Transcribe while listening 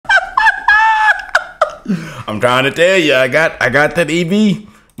I'm trying to tell you, I got that EV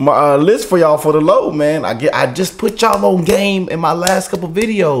list for y'all for the low, man. I just put y'all on game in my last couple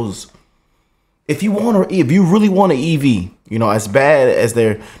videos. If you really want an EV, you know, as bad as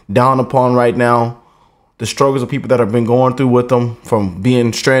they're down upon right now, the struggles of people that have been going through with them, from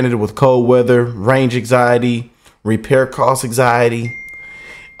being stranded with cold weather, range anxiety, repair cost anxiety,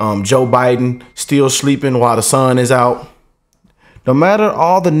 Joe Biden still sleeping while the sun is out. No matter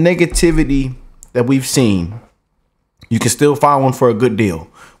all the negativity that we've seen, you can still find one for a good deal.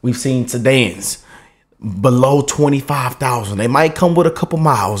 We've seen sedans below 25,000. They might come with a couple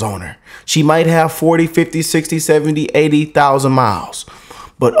miles on her. She might have 40, 50, 60, 70, 80,000 miles.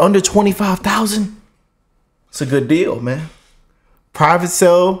 But under 25,000, it's a good deal, man. Private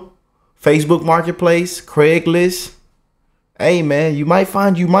sale, Facebook Marketplace, Craigslist. Hey, man, you might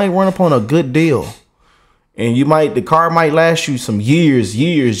run upon a good deal. And the car might last you some years,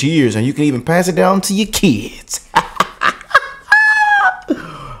 and you can even pass it down to your kids.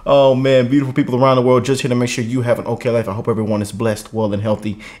 Oh man, beautiful people around the world, just here to make sure you have an okay life. I hope everyone is blessed, well, and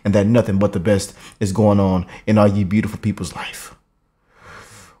healthy, and that nothing but the best is going on in all you beautiful people's life.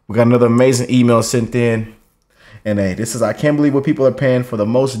 We got another amazing email sent in. And hey, this is, I can't believe what people are paying for the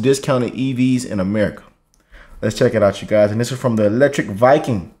most discounted EVs in America. Let's check it out, you guys. And this is from the Electric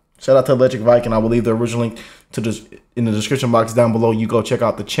Viking. Shout out to Electric Viking. I will leave the original link in the description box down below. You go check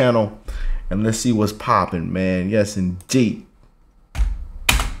out the channel and let's see what's popping, man. Yes, indeed.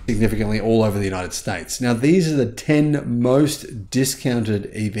 Significantly all over the United States. Now, these are the 10 most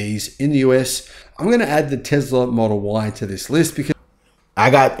discounted EVs in the US. I'm going to add the Tesla Model Y to this list because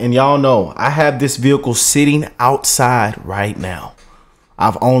and y'all know, I have this vehicle sitting outside right now.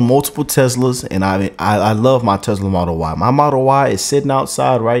 I've owned multiple Teslas, and I love my Tesla Model Y. My Model Y is sitting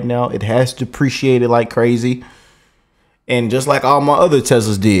outside right now. It has depreciated like crazy. And just like all my other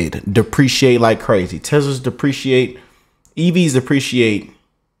Teslas did, depreciate like crazy. Teslas depreciate, EVs depreciate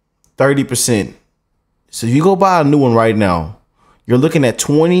 30%. So if you go buy a new one right now, you're looking at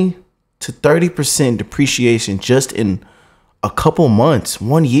 20 to 30% depreciation just in a couple months,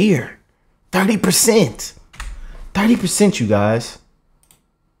 1 year. 30%. 30%, you guys.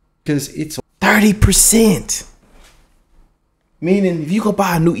 Because it's 30%. Meaning, if you go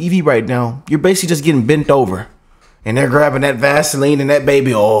buy a new EV right now, you're basically just getting bent over. And they're grabbing that Vaseline and that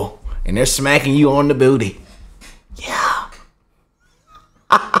baby oil. And they're smacking you on the booty. Yeah.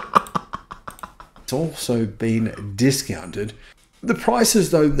 It's also been discounted. The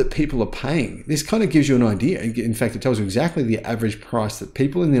prices, though, that people are paying, this kind of gives you an idea. In fact, it tells you exactly the average price that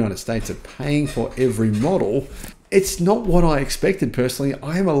people in the United States are paying for every model. It's not what I expected, personally.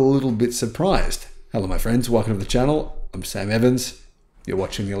 I am a little bit surprised. Hello, my friends. Welcome to the channel. I'm Sam Evans. You're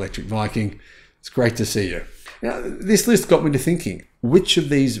watching the Electric Viking. It's great to see you. Now, this list got me to thinking, which of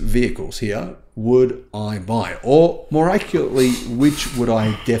these vehicles here would I buy? Or more accurately, which would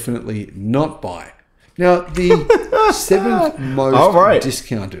I definitely not buy? Now, the seventh most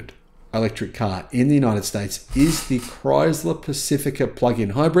discounted electric car in the United States is the Chrysler Pacifica plug-in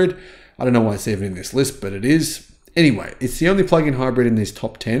hybrid. I don't know why it's even in this list, but it is. Anyway, it's the only plug-in hybrid in this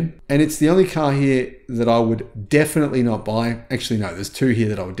top 10, and it's the only car here that I would definitely not buy. Actually, no, there's two here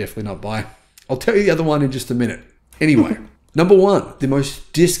that I would definitely not buy. I'll tell you the other one in just a minute. Anyway, number one, the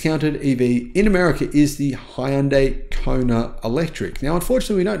most discounted EV in America is the Hyundai Kona Electric. Now,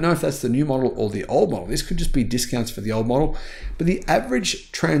 unfortunately, we don't know if that's the new model or the old model. This could just be discounts for the old model, but the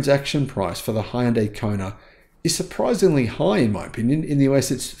average transaction price for the Hyundai Kona is surprisingly high, in my opinion. In the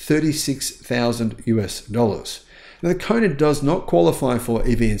US, it's $36,000 US. Now, the Kona does not qualify for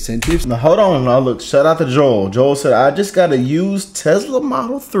EV incentives. Now, hold on. Now, look, shout out to Joel. Joel said, I just got a used Tesla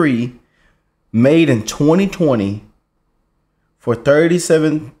Model 3 made in 2020 for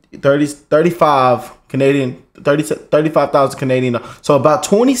 35,000 Canadian, 35,000 Canadian. So about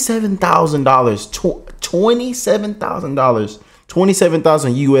 $27,000, $27,000,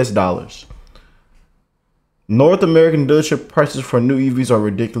 27,000 US dollars. North American dealership prices for new EVs are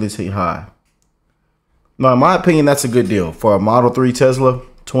ridiculously high. Now, in my opinion, that's a good deal for a Model 3 Tesla.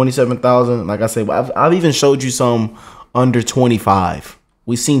 27,000. Like I said, I've even showed you some under 25.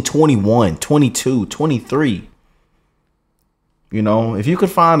 We've seen 21, 22, 23. You know, if you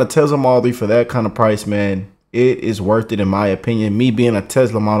could find a Tesla Model 3 for that kind of price, man, it is worth it, in my opinion. Me being a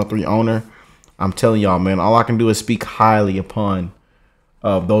Tesla Model 3 owner, I'm telling y'all, man, all I can do is speak highly upon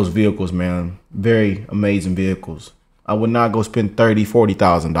those vehicles, man. Very amazing vehicles. I would not go spend $30,000,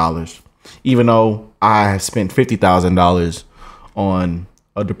 $40,000, even though I have spent $50,000 on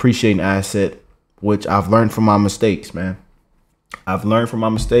a depreciating asset, which I've learned from my mistakes, man. I've learned from my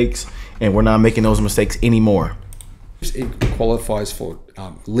mistakes, and we're not making those mistakes anymore. It qualifies for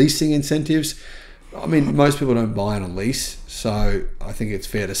leasing incentives, I mean, most people don't buy on a lease, so I think it's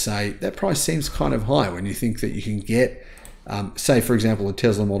fair to say that price seems kind of high when you think that you can get, say, for example, a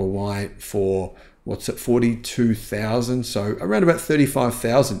Tesla Model Y for, what's it, 42,000, so around about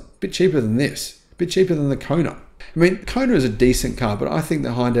 35,000, a bit cheaper than this, a bit cheaper than the Kona. I mean, Kona is a decent car, but I think the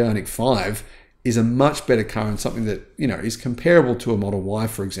Hyundai Ioniq 5 is a much better car and something that, you know, is comparable to a Model Y,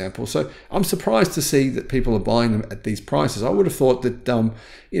 for example. So I'm surprised to see that people are buying them at these prices. I would have thought that,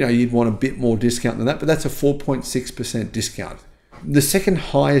 you know, you'd want a bit more discount than that, but that's a 4.6% discount. The second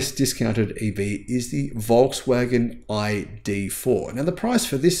highest discounted EV is the Volkswagen ID.4. Now, the price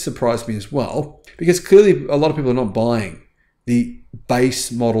for this surprised me as well, because clearly a lot of people are not buying the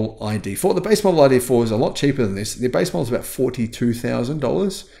base model ID.4. The base model ID.4 is a lot cheaper than this. The base model is about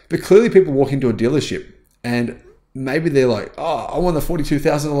 $42,000. But clearly people walk into a dealership and maybe they're like, oh, I want the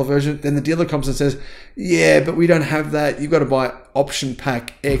 $42,000 version. Then the dealer comes and says, yeah, but we don't have that. You've got to buy option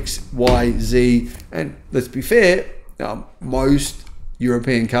pack X, Y, Z. And let's be fair, most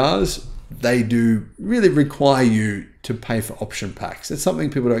European cars, they do really require you to pay for option packs. That's something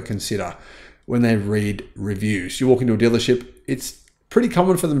people don't consider when they read reviews. You walk into a dealership, it's pretty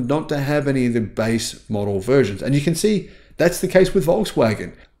common for them not to have any of the base model versions. And you can see that's the case with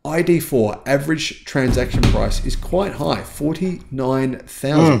Volkswagen. ID.4 average transaction price is quite high,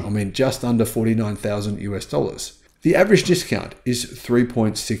 49,000. I mean, just under 49,000 US dollars. The average discount is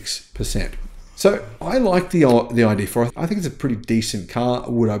 3.6%. So I like the ID.4. I think it's a pretty decent car.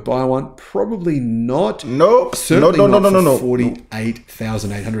 Would I buy one? Probably not. Nope. Certainly not for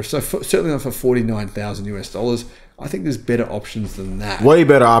 48,800. So certainly not for 49,000 US dollars. I think there's better options than that. Way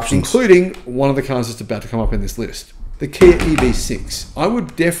better options. Including one of the cars that's about to come up in this list. The Kia EV6. I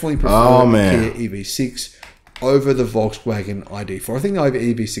would definitely prefer the Kia EV6 over the Volkswagen ID.4. I think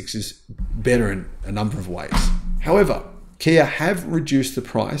the EV6 is better in a number of ways. However, Kia have reduced the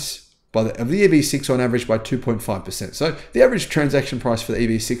price of the EV6 on average by 2.5%. So the average transaction price for the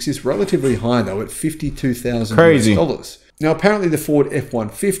EV6 is relatively high though, at $52,000 US. Now apparently the Ford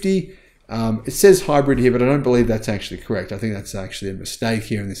F-150, it says hybrid here, but I don't believe that's actually correct. I think that's actually a mistake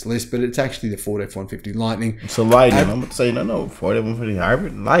here in this list, but it's actually the Ford F-150 Lightning. It's a Lightning. I'm going to say no. Ford F-150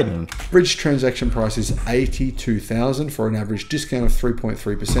 hybrid Lightning. Average transaction price is $82,000 for an average discount of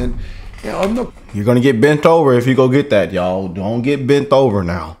 3.3%. Now You're going to get bent over if you go get that, y'all. Don't get bent over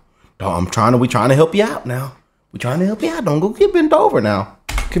now. We trying to help you out now. We're trying to help you out. Don't go get bent over now.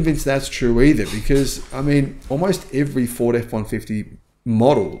 Convinced that's true either, because I mean, almost every Ford F-150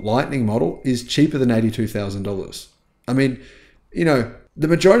 model, Lightning model, is cheaper than $82,000. I mean, you know, the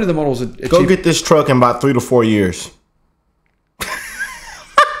majority of the models are go get this truck in about 3 to 4 years.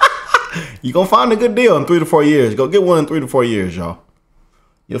 You're gonna find a good deal in 3 to 4 years. Go get one in 3 to 4 years, y'all.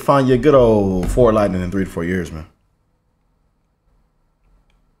 You'll find your good old Ford Lightning in 3 to 4 years, man.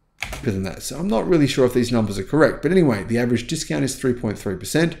 Than that. So I'm not really sure if these numbers are correct. But anyway, the average discount is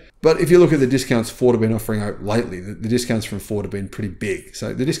 3.3%. But if you look at the discounts Ford have been offering out lately, the discounts from Ford have been pretty big.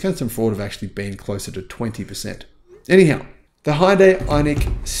 So the discounts from Ford have actually been closer to 20%. Anyhow, the Hyundai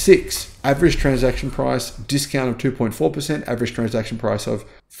Ioniq 6, average transaction price, discount of 2.4%, average transaction price of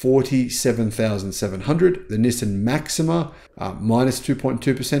 $47,700. The Nissan Maxima, minus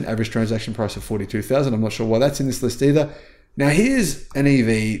 2.2%, average transaction price of $42,000. I'm not sure why that's in this list either. Now here's an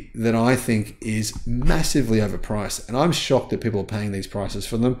EV that I think is massively overpriced, and I'm shocked that people are paying these prices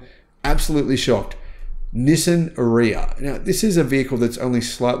for them. Absolutely shocked. Nissan Ariya. Now this is a vehicle that's only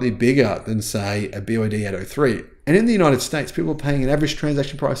slightly bigger than, say, a BYD 803. And in the United States, people are paying an average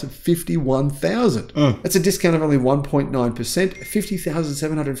transaction price of $51,000. That's a discount of only 1.9%,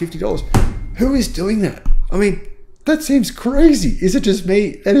 $50,750. Who is doing that? I mean, that seems crazy. Is it just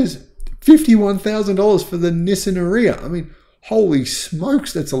me? That is $51,000 for the Nissan Ariya. I mean, holy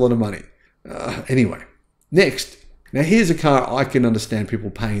smokes, that's a lot of money. Anyway, next. Now here's a car I can understand people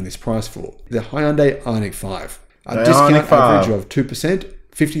paying this price for. The Hyundai Ioniq 5. A discount average of 2%,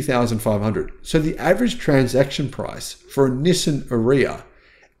 $50,500. So the average transaction price for a Nissan Ariya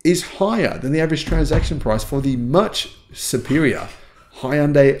is higher than the average transaction price for the much superior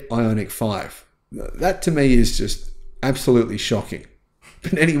Hyundai Ioniq 5. That to me is just absolutely shocking.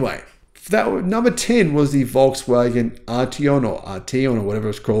 But anyway, number 10 was the Volkswagen Arteon or whatever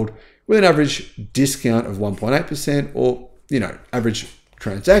it's called, with an average discount of 1.8%, or, you know, average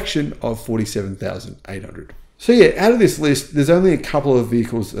transaction of $47,800. So yeah, out of this list, there's only a couple of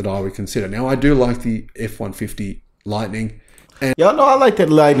vehicles that I would consider. Now, I do like the F-150 Lightning. And y'all know I like that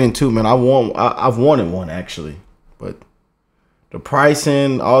Lightning too, man. I've wanted one actually, but the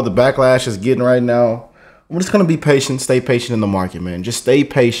pricing, all the backlash is getting right now. I'm just going to be patient, stay patient in the market, man. Just stay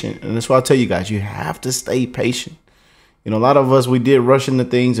patient. And that's why I tell you guys, you have to stay patient. You know, a lot of us, we did rush into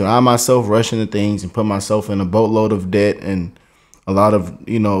things, and I myself rushed into things and put myself in a boatload of debt and a lot of,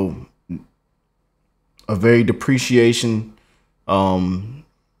 you know, a very depreciation,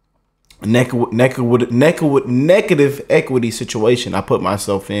 negative equity situation I put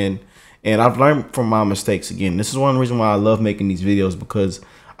myself in. And I've learned from my mistakes. Again, this is one reason why I love making these videos, because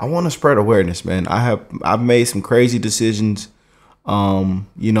I want to spread awareness, man. I've made some crazy decisions,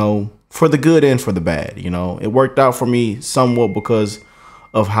 you know, for the good and for the bad. You know, it worked out for me somewhat because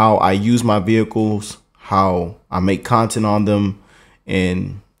of how I use my vehicles, how I make content on them,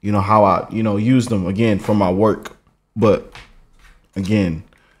 and, you know, how I, you know, use them again for my work. But again,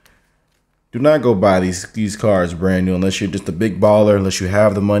 do not go buy these cars brand new unless you're just a big baller, unless you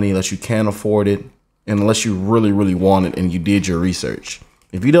have the money, unless you can afford it, and unless you really, really want it and you did your research.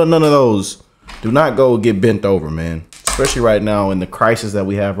 If you don't none of those, do not go get bent over, man. Especially right now in the crisis that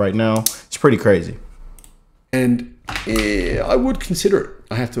we have right now. It's pretty crazy. And I would consider it,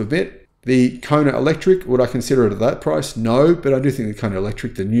 I have to admit. The Kona Electric, would I consider it at that price? No, but I do think the Kona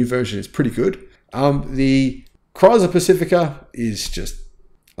Electric, the new version, is pretty good. The Chrysler Pacifica is just,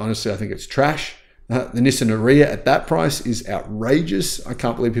 honestly, I think it's trash. The Nissan Ariya at that price is outrageous. I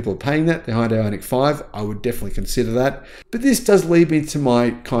can't believe people are paying that. The Hyundai Ioniq 5, I would definitely consider that. But this does lead me to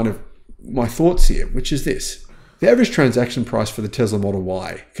my thoughts here, which is this. The average transaction price for the Tesla Model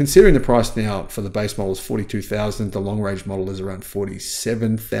Y, considering the price now for the base model is $42,000, the long range model is around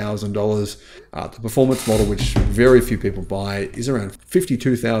 $47,000. The performance model, which very few people buy, is around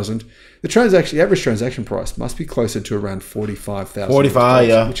 $52,000. The average transaction price must be closer to around $45,000. 45,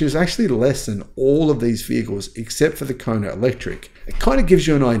 yeah. Which is actually less than all of these vehicles except for the Kona Electric. It kind of gives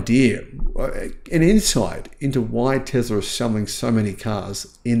you an idea, an insight into why Tesla is selling so many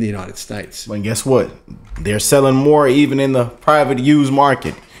cars in the United States. And guess what? They're selling more even in the private used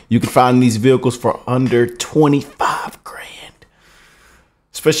market. You can find these vehicles for under 25 grand.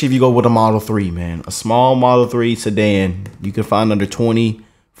 Especially if you go with a Model 3, man. A small Model 3 sedan, you can find under 25.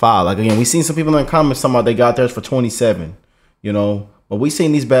 Like, again, we seen some people in the comments talking about they got theirs for 27, you know. But we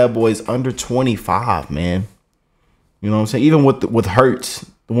seen these bad boys under 25, man. You know what I'm saying? Even with Hertz,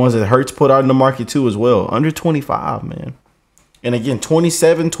 the ones that Hertz put out in the market too as well. Under 25, man. And again,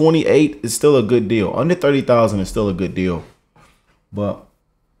 27, 28 is still a good deal. Under 30,000 is still a good deal. But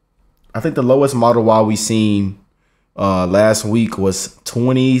I think the lowest Model Y we seen last week was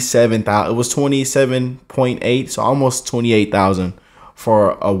 27,000. It was 27.8, so almost 28,000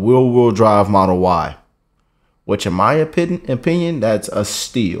 for a wheel drive Model Y. Which in my opinion, that's a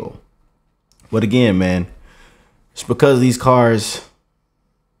steal. But again, man, it's because these cars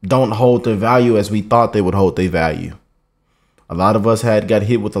don't hold their value as we thought they would hold their value. A lot of us got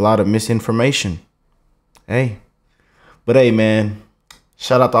hit with a lot of misinformation. But hey, man,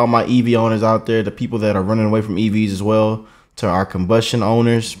 shout out to all my EV owners out there, the people that are running away from EVs as well, to our combustion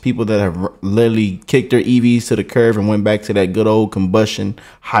owners, people that have literally kicked their EVs to the curb and went back to that good old combustion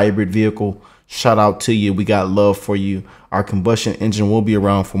hybrid vehicle. Shout out to you. We got love for you. Our combustion engine will be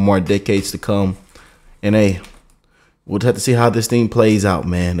around for more decades to come. And hey, we'll have to see how this thing plays out,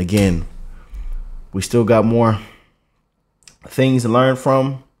 man. Again, we still got more things to learn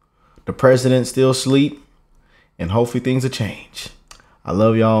from. The president still asleep, and hopefully things will change. I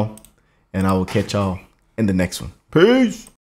love y'all, and I will catch y'all in the next one. Peace.